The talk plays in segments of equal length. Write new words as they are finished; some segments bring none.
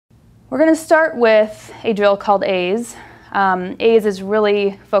We're going to start with a drill called A's. A's is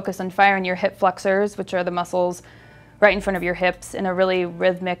really focused on firing your hip flexors, which are the muscles right in front of your hips, in a really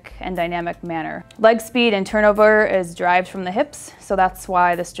rhythmic and dynamic manner. Leg speed and turnover is derived from the hips, so that's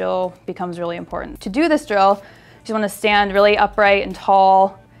why this drill becomes really important. To do this drill, you just want to stand really upright and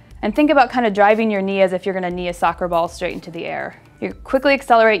tall, and think about kind of driving your knee as if you're going to knee a soccer ball straight into the air. You quickly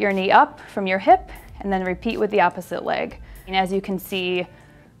accelerate your knee up from your hip, and then repeat with the opposite leg. And as you can see,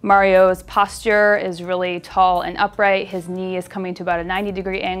 Mario's posture is really tall and upright. His knee is coming to about a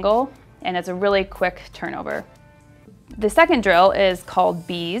 90-degree angle, and it's a really quick turnover. The second drill is called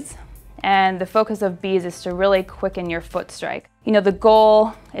B's, and the focus of B's is to really quicken your foot strike. You know, the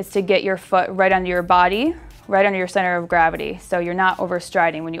goal is to get your foot right under your body, right under your center of gravity, so you're not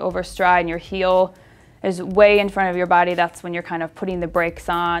overstriding. When you overstride and your heel is way in front of your body, that's when you're kind of putting the brakes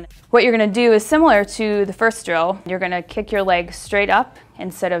on. What you're going to do is similar to the first drill. You're going to kick your leg straight up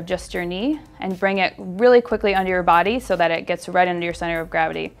instead of just your knee and bring it really quickly under your body so that it gets right under your center of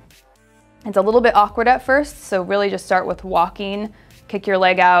gravity. It's a little bit awkward at first, so really just start with walking, kick your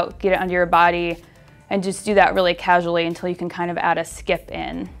leg out, get it under your body, and just do that really casually until you can kind of add a skip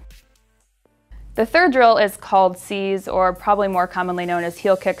in. The third drill is called C's, or probably more commonly known as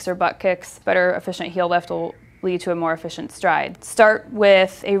heel kicks or butt kicks. Better efficient heel lift will lead to a more efficient stride. Start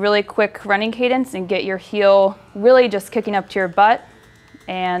with a really quick running cadence and get your heel really just kicking up to your butt.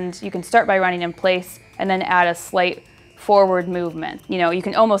 And you can start by running in place and then add a slight forward movement. You know, you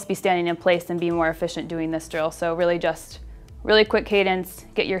can almost be standing in place and be more efficient doing this drill. So really just really quick cadence,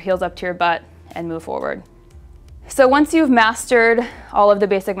 get your heels up to your butt and move forward. So once you've mastered all of the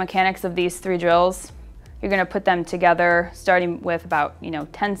basic mechanics of these three drills, you're going to put them together starting with about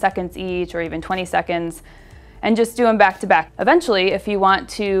 10 seconds each or even 20 seconds and just do them back to back. Eventually, if you want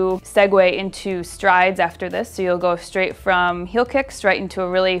to segue into strides after this, so you'll go straight from heel kicks right into a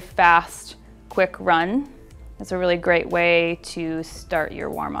really fast, quick run. That's a really great way to start your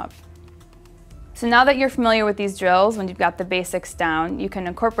warm-up. So now that you're familiar with these drills, when you've got the basics down, you can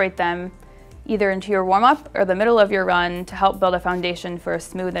incorporate them either into your warm-up or the middle of your run to help build a foundation for a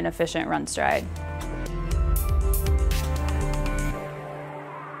smooth and efficient run stride.